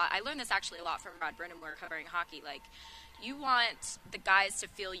this a lot. I learned this actually a lot from Rod Brennamore covering hockey. Like, you want the guys to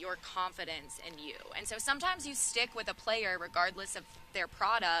feel your confidence in you. And so sometimes you stick with a player regardless of their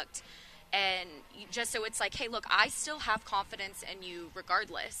product, and just so it's like, hey, look, I still have confidence in you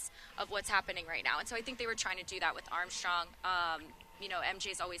regardless of what's happening right now. And so I think they were trying to do that with Armstrong.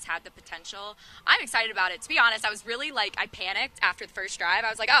 MJ's always had the potential. I'm excited about it. To be honest, I was really I panicked after the first drive. I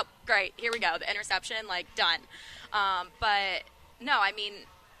was like, oh, great, here we go. The interception, done. But no,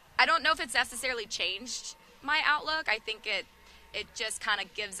 I don't know if it's necessarily changed my outlook. I think it just kind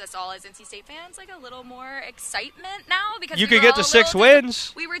of gives us all as NC State fans a little more excitement now, because you could get to 6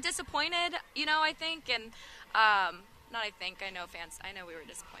 wins. We were disappointed, I think, and I know fans. I know we were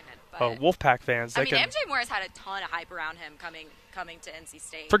disappointed. But Wolfpack fans. MJ Morris had a ton of hype around him coming to NC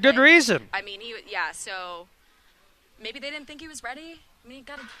State for good reason. So maybe they didn't think he was ready. You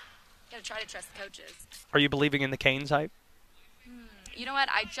gotta try to trust the coaches. Are you believing in the Canes hype? You know what?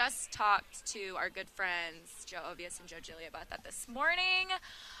 I just talked to our good friends Joe Ovius and Joe Gillia about that this morning.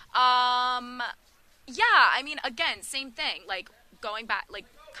 Again, same thing. Going back,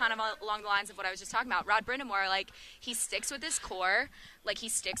 kind of along the lines of what I was just talking about. Rod Brennamore, he sticks with his core. He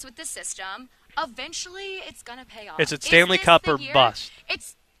sticks with the system. Eventually, it's gonna pay off. It's Stanley Cup or bust.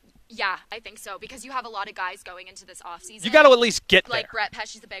 Yeah, I think so, because you have a lot of guys going into this offseason. You got to at least get there. Brett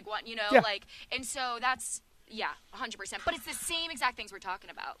Pesci's the big one, Yeah. And so that's. Yeah, 100%. But it's the same exact things we're talking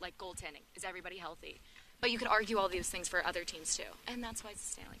about, like goaltending. Is everybody healthy? But you could argue all these things for other teams, too. And that's why it's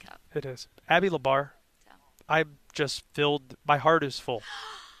the Stanley Cup. It is. Abby Labar, I'm just filled. My heart is full.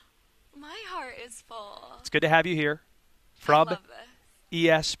 My heart is full. It's good to have you here. from love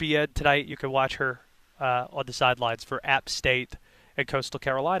ESPN tonight. You can watch her on the sidelines for App State and Coastal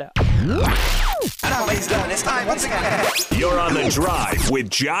Carolina. It's time once again. You're on The Drive with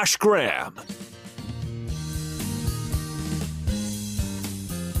Josh Graham.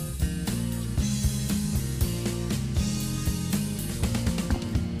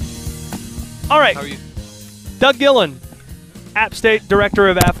 All right. How are you? Doug Gillin, App State Director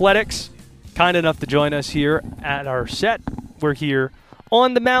of Athletics, kind enough to join us here at our set. We're here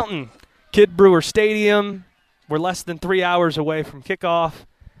on the mountain, Kidd Brewer Stadium. We're less than 3 hours away from kickoff.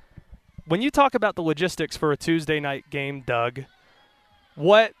 When you talk about the logistics for a Tuesday night game, Doug,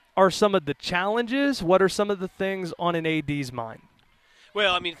 what are some of the challenges? What are some of the things on an AD's mind?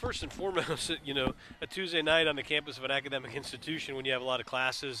 Well, I mean, first and foremost, a Tuesday night on the campus of an academic institution when you have a lot of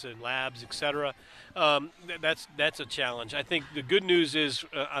classes and labs, et cetera, that's a challenge. I think the good news is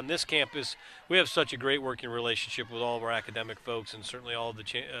on this campus, we have such a great working relationship with all of our academic folks and certainly all of the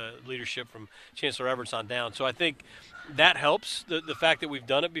leadership from Chancellor Everts on down. So I think that helps, the fact that we've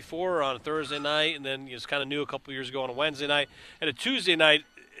done it before on a Thursday night and then it's kind of new a couple years ago on a Wednesday night. And a Tuesday night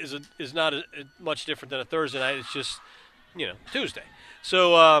is not much different than a Thursday night. It's just, Tuesday.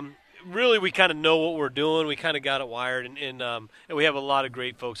 So really, we kind of know what we're doing. We kind of got it wired, and we have a lot of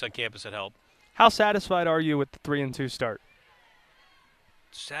great folks on campus that help. How satisfied are you with the 3-2 start?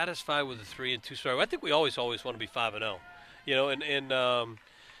 Satisfied with the 3-2 start. I think we always want to be 5-0.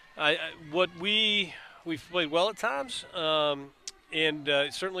 We've played well at times, and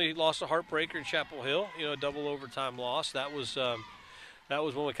certainly lost a heartbreaker in Chapel Hill. A double overtime loss. That was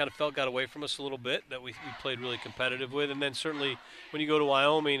when we kind of got away from us a little bit, that we played really competitive with. And then certainly when you go to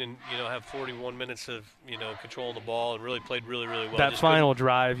Wyoming and, have 41 minutes of, controlling the ball and really played really, really well. That final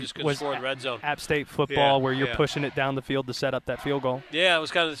drive was score in red zone. App State football where you're pushing it down the field to set up that field goal. Yeah, it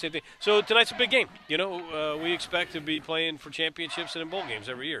was kind of the same thing. So tonight's a big game. We expect to be playing for championships and in bowl games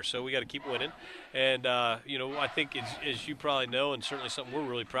every year. So we got to keep winning. And, I think, as you probably know, and certainly something we're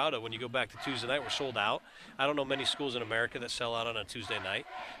really proud of, when you go back to Tuesday night, we're sold out. I don't know many schools in America that sell out on a Tuesday night.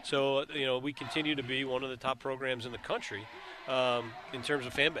 So, we continue to be one of the top programs in the country in terms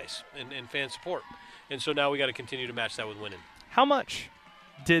of fan base and fan support. And so now we got to continue to match that with winning. How much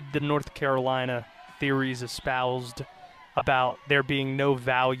did the North Carolina theories espoused about there being no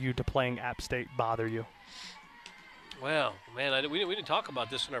value to playing App State bother you? Well, man, we didn't talk about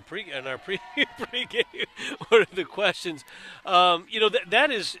this in our pregame. What are the questions?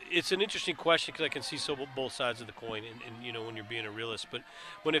 It's an interesting question because I can see both sides of the coin, and when you're being a realist. But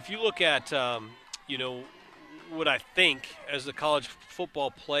if you look at what I think as the college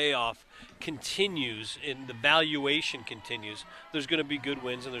football playoff continues and the valuation continues, there's going to be good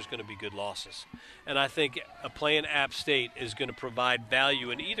wins and there's going to be good losses. And I think playing App State is going to provide value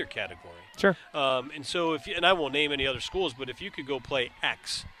in either category. Sure. And so and I won't name any other schools, but if you could go play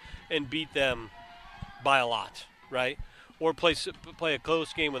X and beat them by a lot, right? Or play a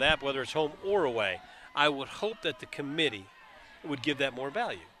close game with App, whether it's home or away, I would hope that the committee would give that more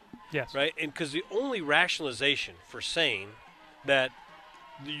value. Yes. Right? And because the only rationalization for saying that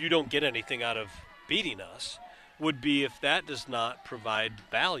you don't get anything out of beating us would be if that does not provide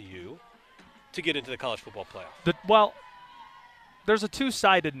value to get into the college football playoff. There's a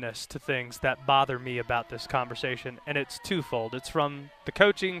two-sidedness to things that bother me about this conversation, and it's twofold. It's from the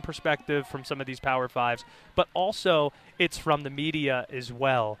coaching perspective from some of these Power Fives, but also it's from the media as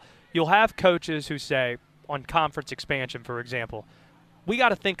well. You'll have coaches who say, on conference expansion, for example, we got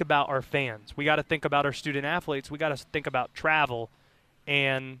to think about our fans. We got to think about our student athletes. We got to think about travel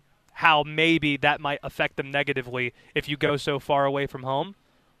and how maybe that might affect them negatively if you go so far away from home.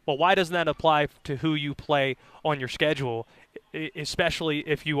 Well, why doesn't that apply to who you play on your schedule, especially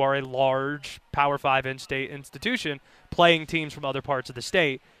if you are a large Power 5 in-state institution playing teams from other parts of the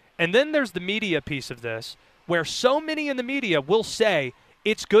state? And then there's the media piece of this, where so many in the media will say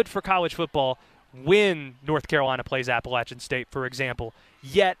it's good for college football when North Carolina plays Appalachian State, for example.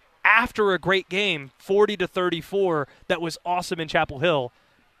 Yet, after a great game, 40-34, that was awesome in Chapel Hill,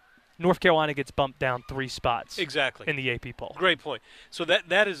 North Carolina gets bumped down 3 spots exactly in the AP poll. Great point. So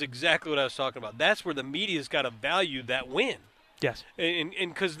that is exactly what I was talking about. That's where the media's got to value that win. Yes. And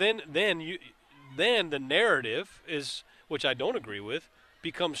because then the narrative is, which I don't agree with,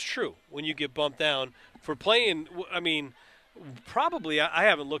 becomes true when you get bumped down for playing. I mean, probably I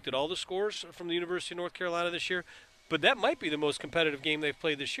haven't looked at all the scores from the University of North Carolina this year, but that might be the most competitive game they've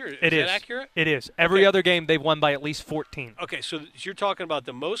played this year. Is that accurate? It is. Every other game they've won by at least 14. Okay, so you're talking about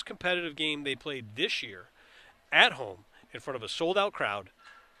the most competitive game they played this year at home in front of a sold-out crowd,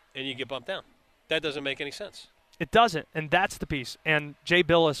 and you get bumped down. That doesn't make any sense. It doesn't, and that's the piece. And Jay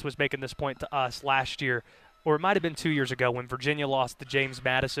Billis was making this point to us last year or it might have been 2 years ago when Virginia lost to James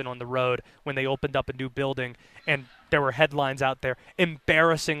Madison on the road when they opened up a new building, and there were headlines out there,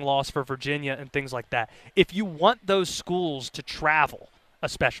 embarrassing loss for Virginia and things like that. If you want those schools to travel,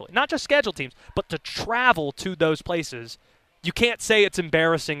 especially, not just scheduled teams, but to travel to those places, you can't say it's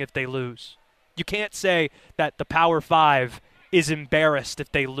embarrassing if they lose. You can't say that the Power Five is embarrassed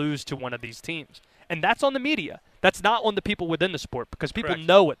if they lose to one of these teams. And that's on the media. That's not on the people within the sport, because people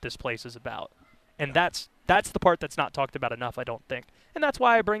know what this place is about. And that's the part that's not talked about enough, I don't think. And that's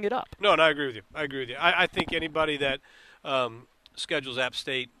why I bring it up. No, I agree with you. I think anybody that schedules App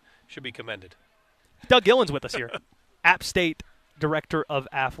State should be commended. Doug Gillin's with us here. App State Director of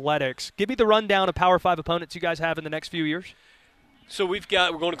Athletics. Give me the rundown of Power 5 opponents you guys have in the next few years. So we're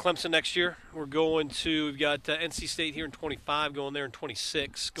going to Clemson next year. We've got NC State here in 25, going there in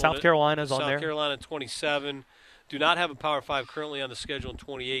 26. South Carolina's on there. South Carolina in 27. Do not have a Power 5 currently on the schedule in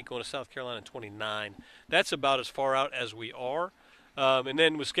 28, going to South Carolina in 29. That's about as far out as we are. And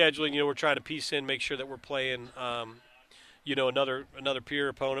then with scheduling, we're trying to piece in, make sure that we're playing, another peer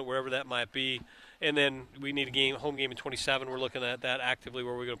opponent, wherever that might be. And then we need a home game in 27. We're looking at that actively,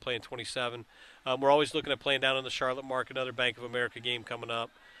 where we're going to play in 27. We're always looking at playing down in the Charlotte market, another Bank of America game coming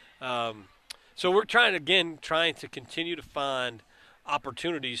up. So we're trying to continue to find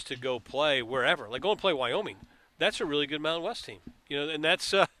opportunities to go play wherever. Like go and play Wyoming. That's a really good Mountain West team. And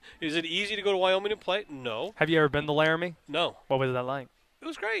that's is it easy to go to Wyoming and play? No. Have you ever been to Laramie? No. What was that like? It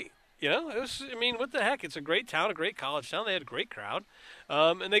was great. What the heck? It's a great town, a great college town. They had a great crowd,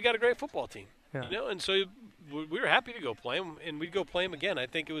 and they got a great football team. Yeah. And so we were happy to go play them, and we'd go play them again. I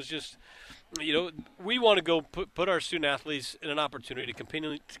think it was just, we want to go put our student athletes in an opportunity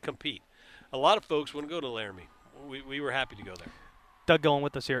to compete. A lot of folks wouldn't go to Laramie. We were happy to go there. Doug Gillin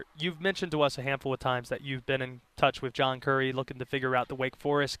with us here. You've mentioned to us a handful of times that you've been in touch with John Curry looking to figure out the Wake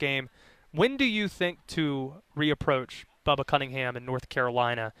Forest game. When do you think to reapproach Bubba Cunningham in North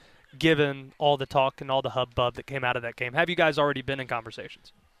Carolina, given all the talk and all the hubbub that came out of that game? Have you guys already been in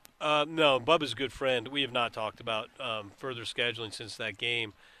conversations? No, Bubba's a good friend. We have not talked about further scheduling since that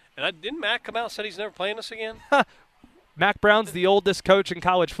game. And didn't Mac come out and said he's never playing us again? Mac Brown's the oldest coach in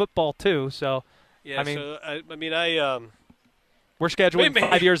college football, too. So, yeah, we're scheduling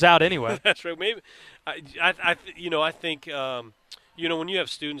 5 years out anyway. That's right. Maybe I think when you have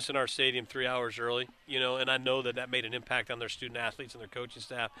students in our stadium 3 hours early, and I know that made an impact on their student athletes and their coaching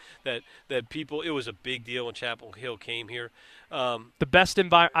staff. That people, it was a big deal when Chapel Hill came here. The best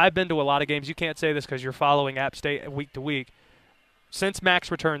environment. I've been to a lot of games. You can't say this because you're following App State week to week. Since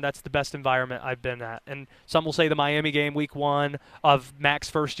Mac's return, that's the best environment I've been at. And some will say the Miami game, week 1 of Mac's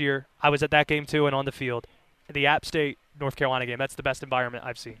first year. I was at that game too, and on the field. The App State North Carolina game, that's the best environment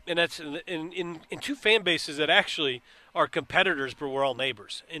I've seen. And that's in two fan bases that actually are competitors, but we're all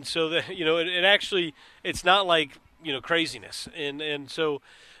neighbors. And so it's not like craziness. And so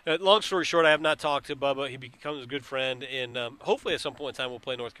long story short, I have not talked to Bubba. He becomes a good friend, and hopefully at some point in time we'll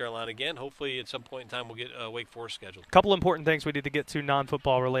play North Carolina again. Hopefully at some point in time we'll get Wake Forest scheduled. A couple important things we need to get to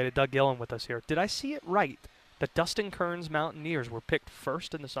non-football related. Doug Gillin with us here. Did I see it right that Dustin Kern's Mountaineers were picked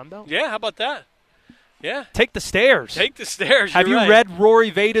first in the Sun Belt? Yeah, how about that? Yeah. Take the stairs. Take the stairs. Have you read Rory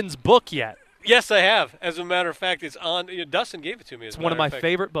Vaden's book yet? Yes, I have. As a matter of fact, it's on. Dustin gave it to me. It's one of my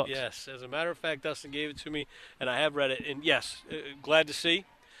favorite books. Yes, as a matter of fact, Dustin gave it to me, and I have read it. And yes, glad to see.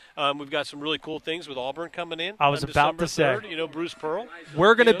 We've got some really cool things with Auburn coming in. I was about to say. December 3rd, Bruce Pearl.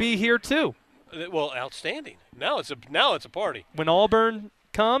 We're going to be here too. Well, outstanding. Now it's a party. When Auburn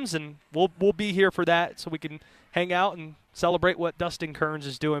comes, and we'll be here for that, so we can hang out and celebrate what Dustin Kearns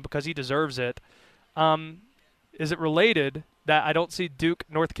is doing because he deserves it. Is it related that I don't see Duke,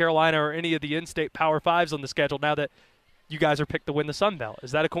 North Carolina, or any of the in-state Power Fives on the schedule now that you guys are picked to win the Sun Belt?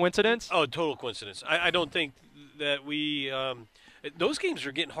 Is that a coincidence? Oh, total coincidence. I don't think that we those games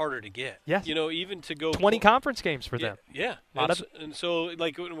are getting harder to get. Yeah. Even to go 20 conference games for them. Yeah. And so,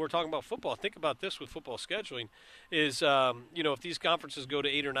 like when we're talking about football, think about this with football scheduling is, if these conferences go to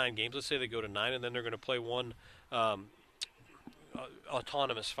 8 or 9 games, let's say they go to 9, and then they're going to play one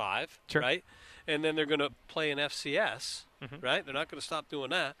autonomous 5, sure. Right? And then they're going to play an FCS, right? They're not going to stop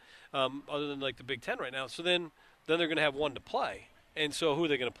doing that, other than like the Big Ten right now. So then they're going to have one to play. And so who are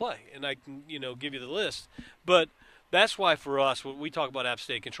they going to play? And I can, give you the list. But that's why for us, when we talk about App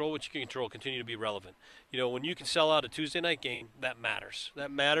State, control what you can control, continue to be relevant. When you can sell out a Tuesday night game, that matters. That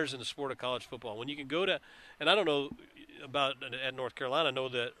matters in the sport of college football. When you can go to, and I don't know about at North Carolina, I know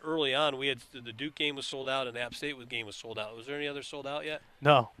that early on we had the Duke game was sold out and the App State game was sold out. Was there any other sold out yet?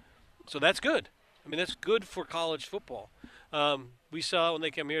 No. So that's good. I mean, that's good for college football. We saw it when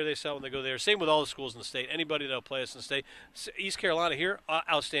they come here. They saw it when they go there. Same with all the schools in the state. Anybody that will play us in the state. East Carolina here,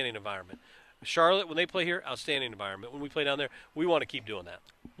 outstanding environment. Charlotte, when they play here, outstanding environment. When we play down there, we want to keep doing that.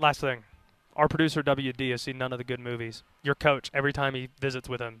 Last thing. Our producer, WD, has seen none of the good movies. Your coach, every time he visits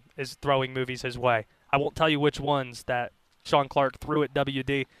with him, is throwing movies his way. I won't tell you which ones that Shawn Clark threw at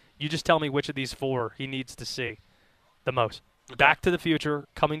WD. You just tell me which of these 4 he needs to see the most. Okay. Back to the Future,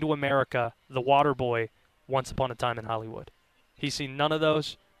 Coming to America, The Waterboy, Once Upon a Time in Hollywood. He's seen none of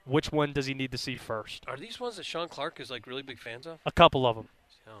those. Which one does he need to see first? Are these ones that Shawn Clark is like really big fans of? A couple of them.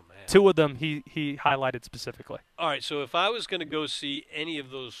 Oh, man. 2 of them he highlighted specifically. All right, so if I was going to go see any of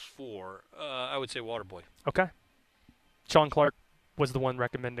those 4, I would say Waterboy. Okay. Shawn Clark was the one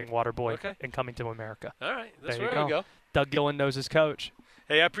recommending Waterboy Okay. and Coming to America. All right, that's there where we go. Doug Gillin knows his coach.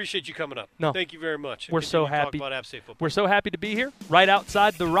 Hey, I appreciate you coming up. No. Thank you very much. We're so happy. Talk about App State football. We're so happy to be here, right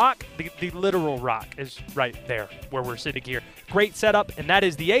outside the rock. The literal rock is right there where we're sitting here. Great setup, and that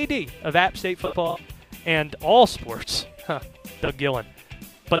is the AD of App State football and all sports, Doug Gillin.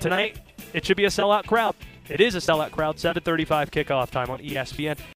 But tonight, it should be a sellout crowd. It is a sellout crowd. 7:35 kickoff time on ESPN.